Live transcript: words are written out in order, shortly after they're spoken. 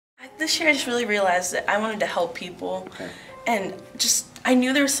this year I just really realized that I wanted to help people. Okay. And just, I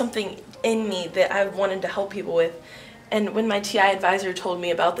knew there was something in me that I wanted to help people with. And when my TI advisor told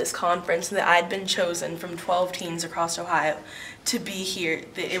me about this conference and that I'd been chosen from 12 teams across Ohio to be here,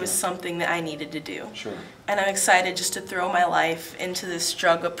 that it was something that I needed to do. Sure. And I'm excited just to throw my life into this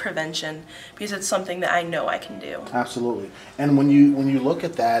drug of prevention because it's something that I know I can do. Absolutely. And when you look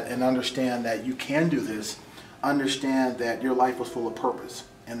at that and understand that you can do this, understand that your life was full of purpose.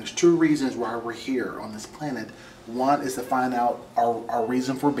 And there's two reasons why we're here on this planet. One is to find out our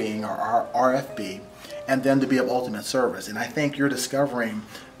reason for being, our RFB, and then to be of ultimate service. And I think you're discovering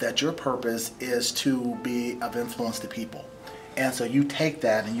that your purpose is to be of influence to people. And so you take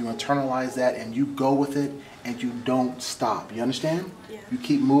that and you internalize that and you go with it and you don't stop. You understand? Yeah. You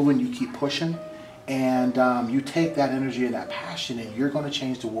keep moving, you keep pushing, and you take that energy and that passion and you're going to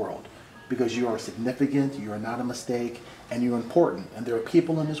change the world because you are significant, you are not a mistake, and you're important. And there are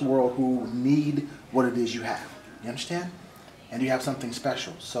people in this world who need what it is you have. You understand? And you have something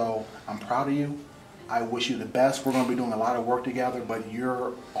special. So I'm proud of you. I wish you the best. We're going to be doing a lot of work together, but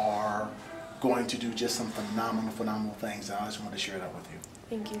you are going to do just some phenomenal things. And I just want to share that with you.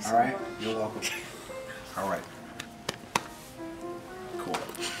 Thank you so much. All right? much. You're welcome. All right.